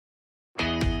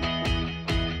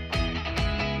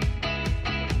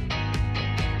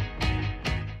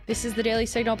This is the Daily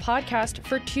Signal podcast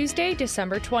for Tuesday,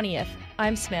 December 20th.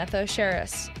 I'm Samantha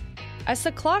Sherris. As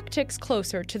the clock ticks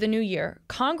closer to the new year,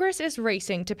 Congress is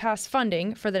racing to pass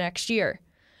funding for the next year.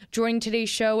 Joining today's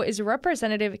show is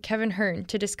Representative Kevin Hern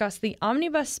to discuss the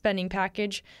omnibus spending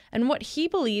package and what he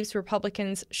believes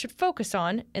Republicans should focus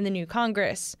on in the new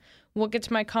Congress. We'll get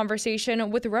to my conversation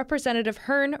with Representative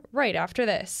Hern right after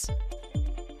this.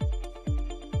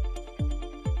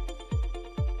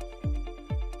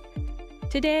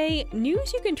 Today,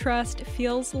 news you can trust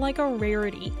feels like a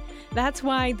rarity. That's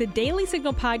why the Daily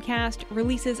Signal podcast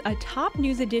releases a top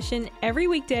news edition every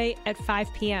weekday at 5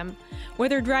 p.m.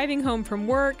 Whether driving home from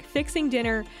work, fixing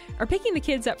dinner, or picking the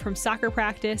kids up from soccer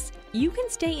practice, you can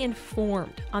stay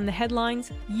informed on the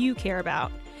headlines you care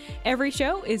about. Every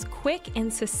show is quick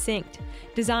and succinct,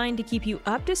 designed to keep you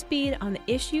up to speed on the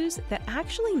issues that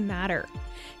actually matter.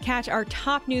 Catch our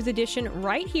top news edition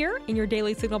right here in your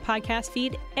Daily Signal podcast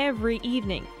feed every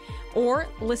evening. Or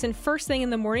listen first thing in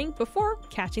the morning before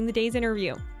catching the day's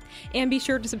interview. And be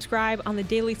sure to subscribe on the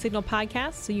Daily Signal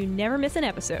podcast so you never miss an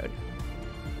episode.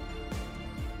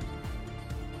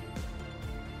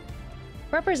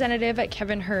 Representative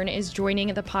Kevin Hern is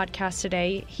joining the podcast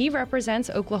today. He represents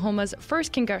Oklahoma's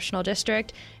 1st Congressional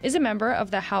District, is a member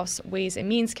of the House Ways and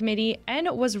Means Committee, and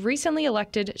was recently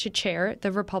elected to chair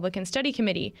the Republican Study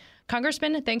Committee.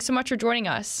 Congressman, thanks so much for joining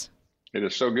us. It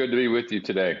is so good to be with you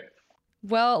today.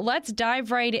 Well, let's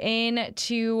dive right in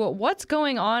to what's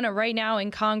going on right now in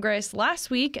Congress.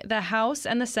 Last week, the House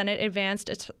and the Senate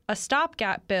advanced a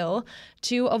stopgap bill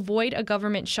to avoid a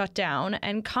government shutdown,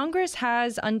 and Congress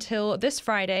has until this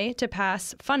Friday to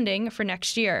pass funding for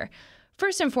next year.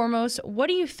 First and foremost, what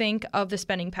do you think of the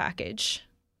spending package?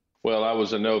 Well, I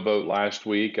was a no vote last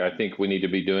week. I think we need to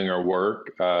be doing our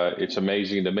work. It's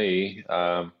amazing to me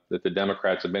that the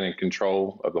Democrats have been in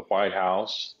control of the White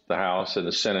House, the House, and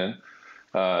the Senate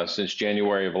since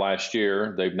January of last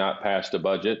year. They've not passed a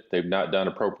budget. They've not done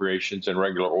appropriations in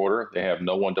regular order. They have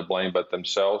no one to blame but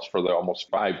themselves for the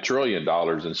almost $5 trillion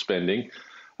in spending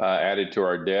added to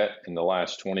our debt in the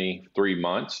last 23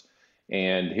 months.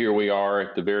 And here we are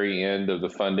at the very end of the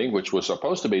funding, which was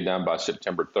supposed to be done by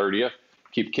September 30th.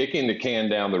 Keep kicking the can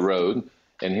down the road.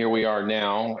 And here we are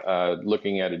now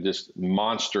looking at a just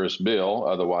monstrous bill,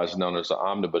 otherwise known as the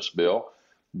omnibus bill,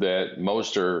 that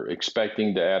most are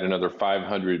expecting to add another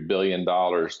 $500 billion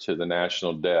to the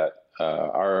national debt.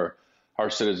 Our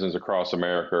citizens across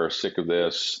America are sick of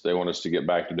this. They want us to get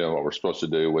back to doing what we're supposed to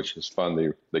do, which is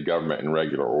fund the government in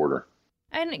regular order.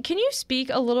 And can you speak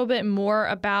a little bit more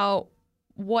about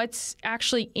what's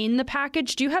actually in the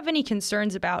package? Do you have any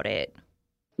concerns about it?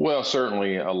 Well,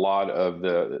 certainly a lot of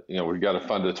we've got to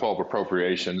fund the 12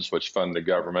 appropriations, which fund the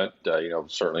government,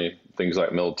 certainly things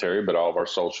like military, but all of our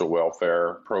social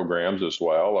welfare programs as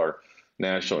well, our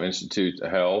National Institute of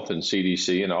Health and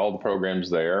CDC and all the programs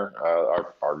there,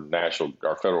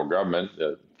 our federal government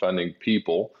funding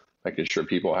people, making sure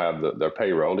people have their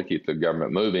payroll to keep the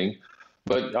government moving.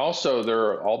 But also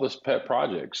there are all these pet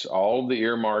projects, all the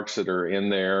earmarks that are in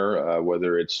there,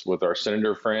 whether it's with our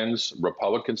senator friends,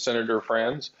 Republican senator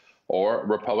friends, or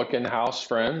Republican House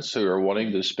friends who are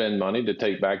wanting to spend money to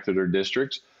take back to their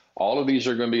districts. All of these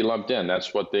are going to be lumped in.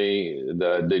 That's what they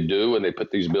do when they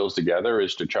put these bills together,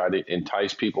 is to try to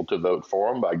entice people to vote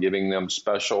for them by giving them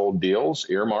special deals,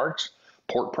 earmarks,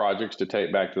 port projects to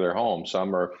take back to their homes.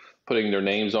 Some are putting their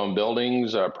names on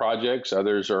buildings, projects.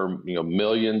 Others are,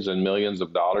 millions and millions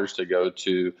of dollars to go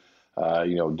to,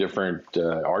 different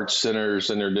arts centers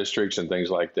in their districts and things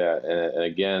like that. And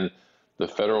again, the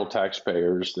federal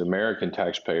taxpayers, the American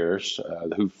taxpayers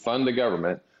who fund the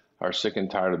government are sick and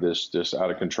tired of this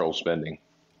out of control spending.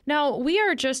 Now, we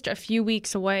are just a few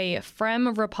weeks away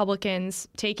from Republicans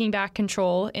taking back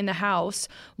control in the House.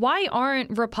 Why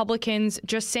aren't Republicans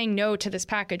just saying no to this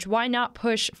package? Why not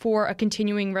push for a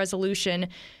continuing resolution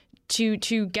to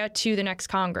get to the next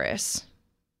Congress?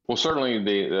 Well, certainly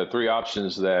the three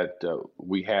options that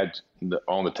we had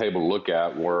on the table to look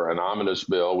at were an omnibus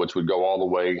bill, which would go all the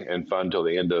way and fund till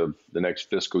the end of the next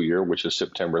fiscal year, which is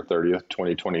September 30th,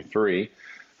 2023.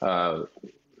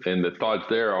 And the thoughts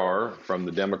there are from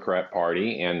the Democrat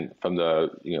Party and from the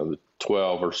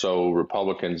 12 or so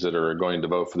Republicans that are going to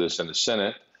vote for this in the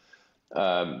Senate,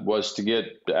 was to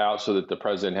get out so that the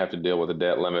president have to deal with a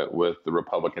debt limit with the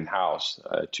Republican House.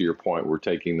 To your point, we're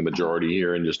taking the majority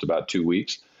here in just about 2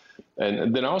 weeks.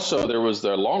 And then also there was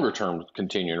the longer term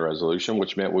continuing resolution,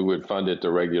 which meant we would fund at the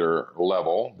regular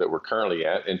level that we're currently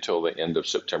at until the end of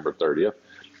September 30th.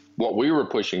 What we were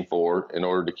pushing for in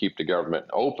order to keep the government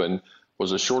open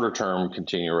was a shorter term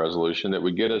continuing resolution that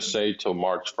would get us, say, till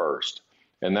March 1st.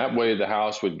 And that way the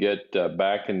House would get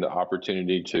back in the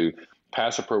opportunity to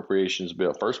pass appropriations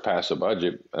bill, first pass a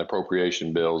budget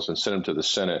appropriation bills and send them to the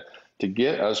Senate to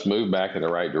get us moved back in the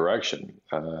right direction.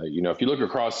 If you look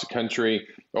across the country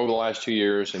over the last 2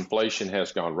 years, inflation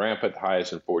has gone rampant,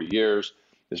 highest in 40 years.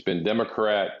 There's been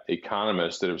Democrat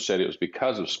economists that have said it was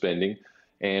because of spending.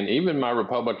 And even my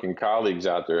Republican colleagues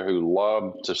out there who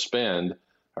love to spend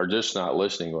are just not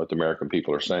listening to what the American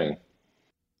people are saying.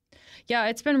 Yeah,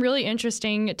 it's been really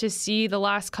interesting to see the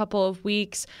last couple of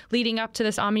weeks leading up to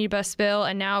this omnibus bill.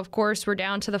 And now, of course, we're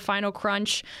down to the final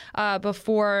crunch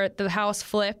before the House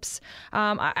flips.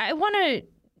 I want to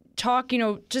talk,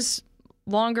 just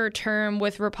longer term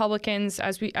with Republicans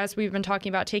as we've been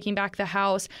talking about taking back the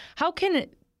House. How can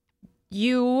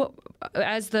you,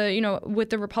 as with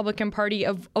the Republican Party,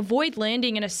 avoid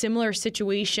landing in a similar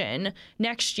situation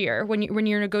next year when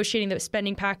you're negotiating the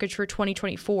spending package for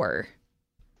 2024?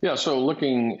 Yeah, so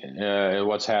looking at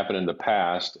what's happened in the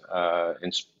past,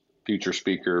 and future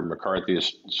Speaker McCarthy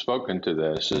has spoken to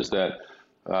this, is that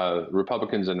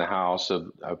Republicans in the House have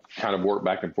kind of worked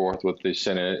back and forth with the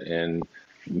Senate and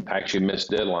actually missed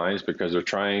deadlines because they're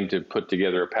trying to put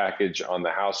together a package on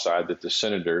the House side that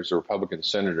the Republican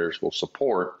senators will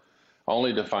support,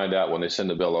 only to find out when they send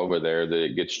the bill over there that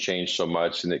it gets changed so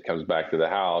much and it comes back to the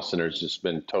House, and there's just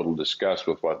been total disgust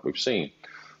with what we've seen.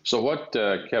 So what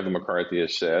Kevin McCarthy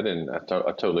has said, and I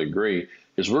totally agree,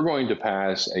 is we're going to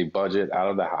pass a budget out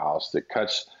of the House that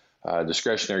cuts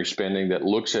discretionary spending, that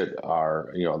looks at our,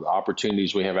 the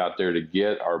opportunities we have out there to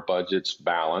get our budgets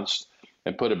balanced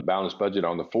and put a balanced budget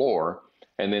on the floor,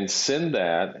 and then send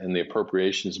that and the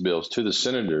appropriations bills to the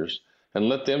senators and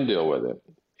let them deal with it.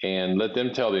 And let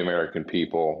them tell the American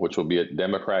people, which will be at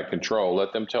Democrat control,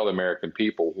 let them tell the American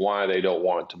people why they don't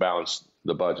want to balance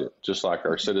the budget, just like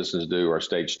our citizens do, our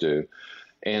states do.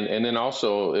 And then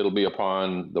also it'll be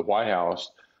upon the White House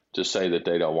to say that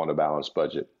they don't want a balanced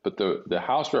budget. But the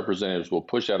House representatives will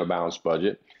push out a balanced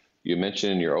budget. You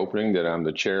mentioned in your opening that I'm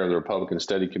the chair of the Republican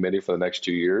Study Committee for the next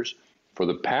 2 years. For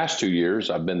the past 2 years,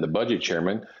 I've been the budget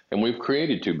chairman, and we've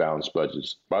created 2 balanced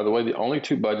budgets. By the way, the only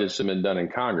 2 budgets that have been done in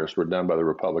Congress were done by the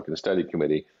Republican Study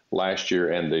Committee last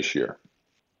year and this year.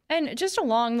 And just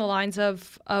along the lines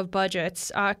of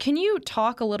budgets, can you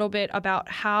talk a little bit about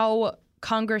how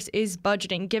Congress is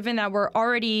budgeting, given that we're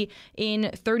already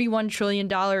in $31 trillion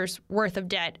worth of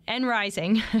debt and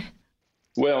rising?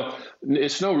 Well,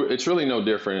 it's really no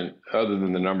different, other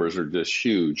than the numbers are just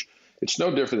huge. It's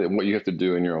no different than what you have to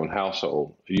do in your own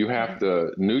household. You have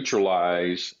to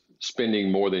neutralize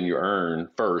spending more than you earn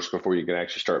first before you can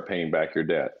actually start paying back your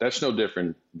debt. That's no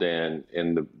different than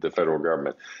in the federal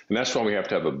government. And that's why we have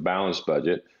to have a balanced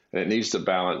budget, and it needs to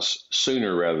balance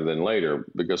sooner rather than later,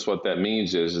 because what that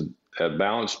means is at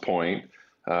balance point,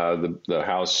 the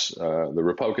House, the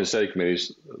Republican Study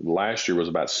Committees last year was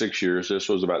about 6 years. This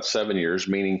was about 7 years,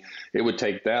 meaning it would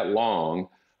take that long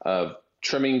of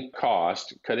trimming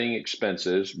costs, cutting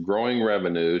expenses, growing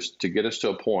revenues to get us to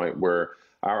a point where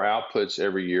our outputs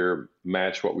every year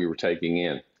match what we were taking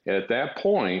in. And at that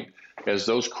point, as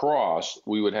those cross,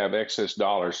 we would have excess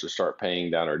dollars to start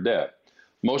paying down our debt.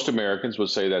 Most Americans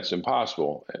would say that's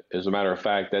impossible. As a matter of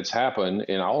fact, that's happened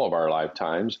in all of our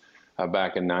lifetimes.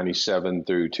 Back in 97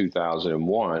 through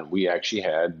 2001, we actually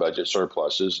had budget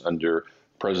surpluses under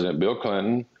President Bill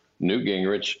Clinton, Newt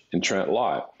Gingrich, and Trent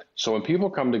Lott. So when people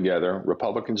come together,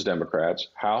 Republicans, Democrats,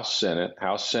 House, Senate,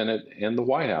 and the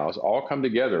White House all come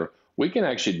together, we can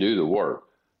actually do the work.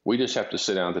 We just have to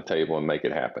sit down at the table and make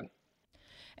it happen.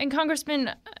 And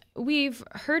Congressman, we've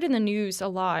heard in the news a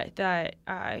lot that,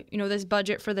 this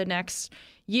budget for the next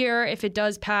year, if it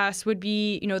does pass, would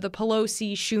be, the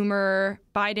Pelosi, Schumer,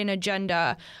 Biden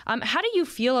agenda. How do you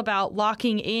feel about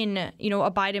locking in, a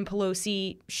Biden,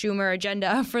 Pelosi, Schumer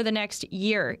agenda for the next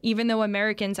year, even though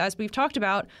Americans, as we've talked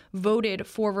about, voted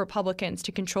for Republicans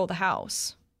to control the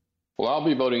House? Well, I'll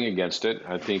be voting against it.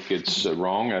 I think it's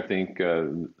wrong. I think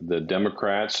the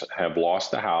Democrats have lost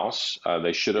the House.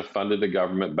 They should have funded the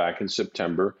government back in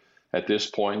September. At this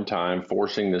point in time,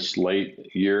 forcing this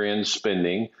late year-end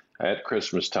spending at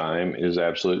Christmas time is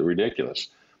absolutely ridiculous.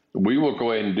 We will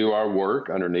go ahead and do our work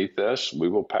underneath this. We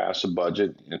will pass a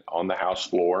budget on the House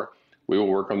floor. We will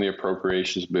work on the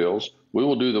appropriations bills. We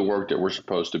will do the work that we're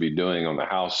supposed to be doing on the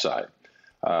House side.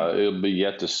 It'll be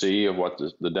yet to see of what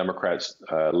the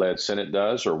Democrats-led Senate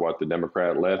does or what the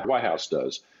Democrat-led White House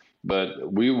does.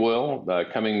 But we will,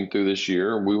 coming through this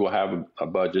year, we will have a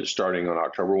budget starting on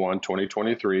October 1,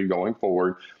 2023, going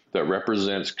forward, that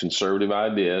represents conservative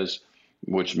ideas,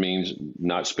 which means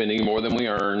not spending more than we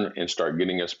earn and start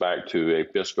getting us back to a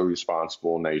fiscally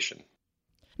responsible nation.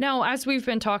 Now, as we've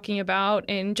been talking about,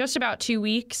 in just about 2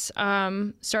 weeks,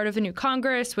 start of the new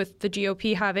Congress with the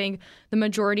GOP having the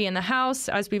majority in the House,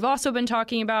 as we've also been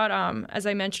talking about, as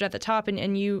I mentioned at the top,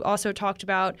 and you also talked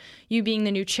about you being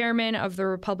the new chairman of the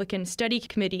Republican Study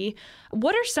Committee.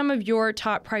 What are some of your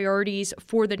top priorities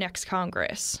for the next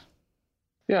Congress?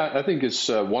 Yeah, I think it's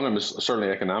one of them is certainly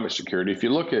economic security. If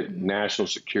you look at national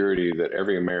security that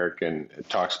every American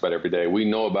talks about every day, we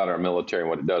know about our military and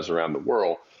what it does around the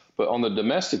world. But on the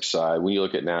domestic side, when you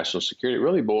look at national security, it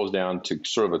really boils down to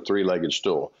sort of a three-legged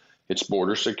stool. It's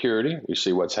border security. We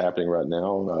see what's happening right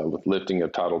now with lifting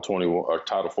of Title 21 or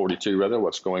Title 42, rather,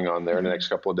 what's going on there in the next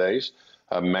couple of days.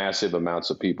 Massive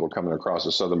amounts of people coming across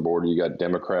the southern border. You got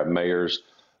Democrat mayors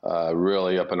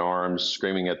really up in arms,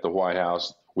 screaming at the White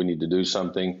House, we need to do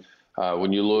something.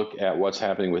 When you look at what's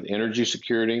happening with energy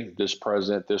security, this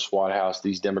president, this White House,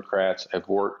 these Democrats have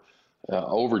worked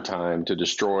overtime to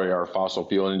destroy our fossil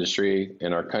fuel industry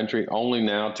in our country, only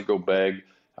now to go beg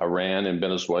Iran and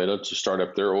Venezuela to start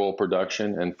up their oil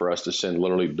production and for us to send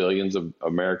literally billions of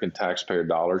American taxpayer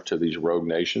dollars to these rogue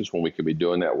nations when we could be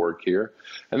doing that work here.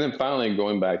 And then finally,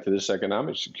 going back to this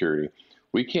economic security,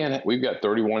 we've got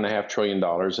 $31.5 trillion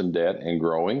in debt and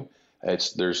growing.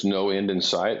 There's no end in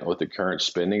sight with the current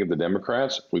spending of the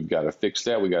Democrats. We've got to fix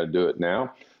that. We got to do it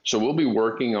now. So we'll be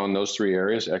working on those three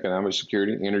areas: economic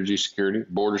security, energy security,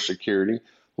 border security,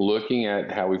 looking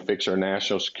at how we fix our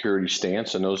national security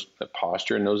stance and those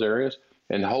posture in those areas,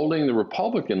 and holding the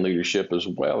Republican leadership as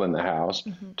well in the House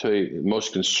to the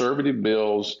most conservative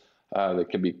bills that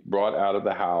can be brought out of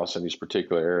the House in these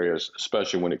particular areas,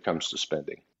 especially when it comes to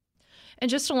spending. And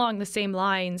just along the same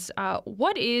lines,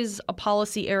 what is a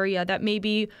policy area that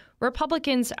maybe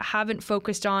Republicans haven't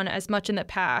focused on as much in the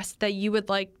past that you would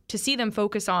like to see them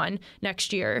focus on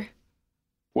next year?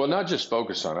 Well, not just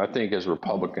focus on. I think as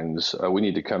Republicans, we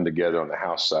need to come together on the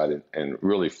House side and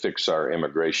really fix our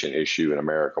immigration issue in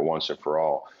America once and for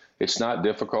all. It's not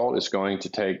difficult. It's going to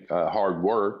take hard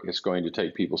work. It's going to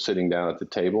take people sitting down at the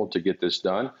table to get this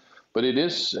done. But it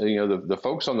is, the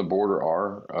folks on the border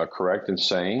are correct in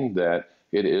saying that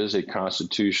it is a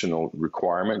constitutional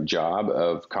requirement, job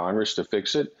of Congress to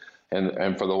fix it,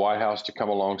 and for the White House to come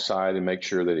alongside and make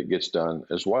sure that it gets done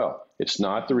as well. It's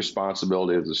not the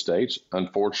responsibility of the states,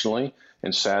 unfortunately,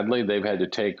 and sadly, they've had to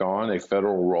take on a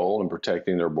federal role in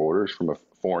protecting their borders from a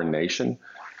foreign nation.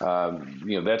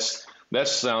 That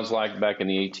sounds like back in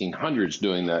the 1800s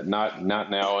doing that, not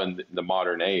now in the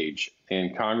modern age.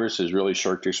 And Congress has really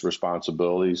shirked its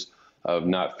responsibilities of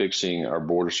not fixing our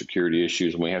border security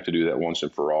issues, and we have to do that once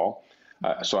and for all.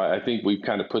 So I think we've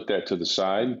kind of put that to the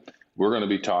side. We're going to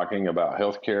be talking about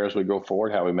health care as we go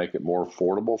forward, how we make it more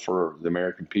affordable for the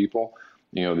American people.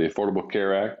 The Affordable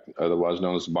Care Act, otherwise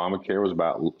known as Obamacare,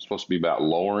 was supposed to be about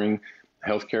lowering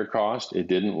health care costs. It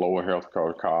didn't lower health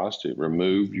care costs. It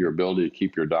removed your ability to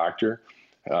keep your doctor.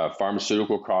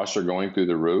 Pharmaceutical costs are going through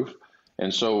the roof.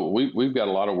 And so we've got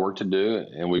a lot of work to do,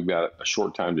 and we've got a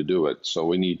short time to do it. So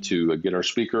we need to get our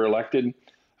speaker elected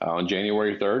on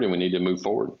January 3rd, and we need to move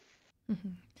forward. Mm-hmm.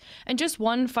 And just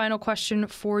one final question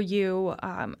for you.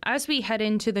 As we head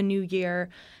into the new year,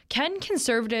 can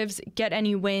conservatives get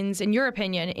any wins, in your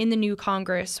opinion, in the new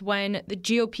Congress when the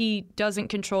GOP doesn't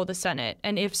control the Senate?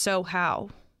 And if so, how?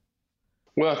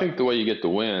 Well, I think the way you get the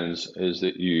wins is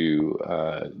that you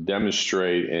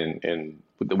demonstrate and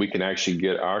that we can actually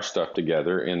get our stuff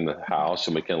together in the House,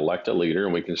 and we can elect a leader,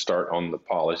 and we can start on the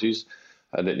policies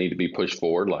that need to be pushed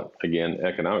forward, like, again,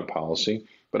 economic policy.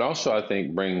 But also, I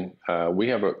think, we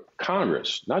have a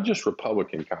Congress, not just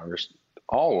Republican Congress,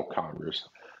 all of Congress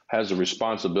has a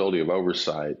responsibility of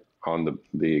oversight on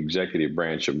the executive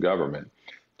branch of government.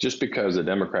 Just because the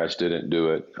Democrats didn't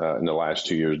do it in the last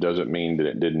 2 years doesn't mean that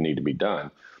it didn't need to be done.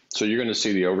 So you're going to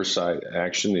see the oversight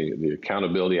action, the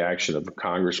accountability action of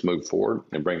Congress move forward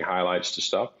and bring highlights to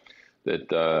stuff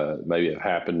that maybe have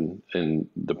happened in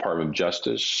the Department of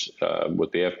Justice,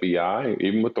 with the FBI,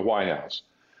 even with the White House.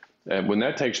 And when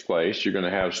that takes place, you're going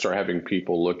to start having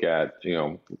people look at,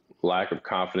 lack of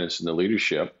confidence in the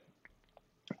leadership.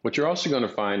 What you're also going to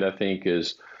find, I think,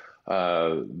 is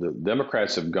the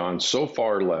Democrats have gone so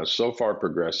far left, so far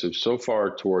progressive, so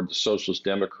far toward the Socialist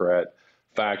Democrat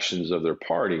factions of their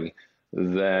party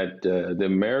that the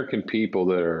American people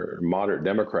that are moderate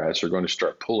Democrats are going to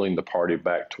start pulling the party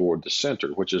back toward the center,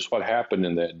 which is what happened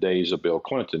in the days of Bill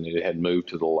Clinton. They had moved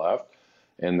to the left,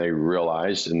 and they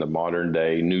realized in the modern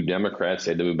day New Democrats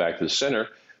they had to move back to the center.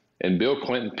 And Bill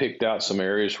Clinton picked out some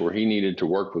areas where he needed to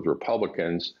work with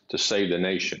Republicans to save the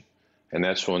nation. And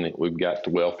that's when we've got the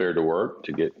welfare to work,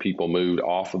 to get people moved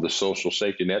off of the social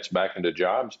safety nets back into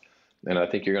jobs. And I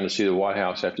think you're going to see the White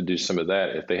House have to do some of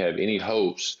that if they have any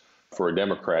hopes for a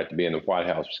Democrat to be in the White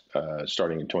House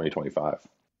starting in 2025.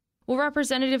 Well,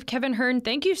 Representative Kevin Hern,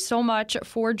 thank you so much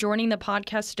for joining the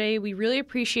podcast today. We really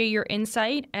appreciate your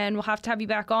insight, and we'll have to have you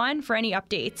back on for any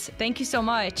updates. Thank you so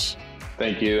much.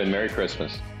 Thank you, and Merry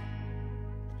Christmas.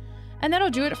 And that'll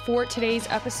do it for today's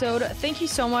episode. Thank you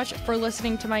so much for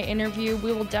listening to my interview.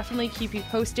 We will definitely keep you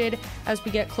posted as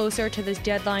we get closer to this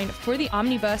deadline for the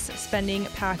omnibus spending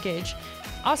package.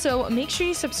 Also, make sure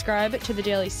you subscribe to the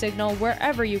Daily Signal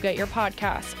wherever you get your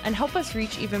podcasts and help us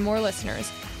reach even more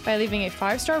listeners by leaving a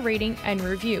 5-star rating and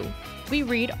review. We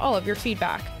read all of your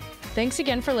feedback. Thanks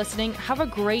again for listening. Have a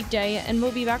great day, and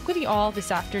we'll be back with you all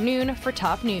this afternoon for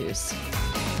top news.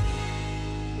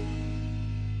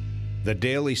 The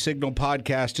Daily Signal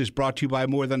podcast is brought to you by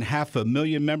more than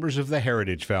 500,000 members of the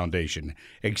Heritage Foundation.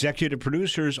 Executive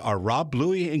producers are Rob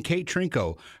Bluey and Kate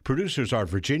Trinko. Producers are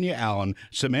Virginia Allen,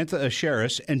 Samantha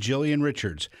Asheris, and Jillian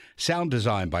Richards. Sound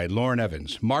design by Lauren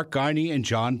Evans, Mark Guiney, and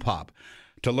John Pop.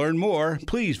 To learn more,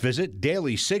 please visit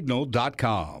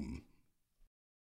dailysignal.com.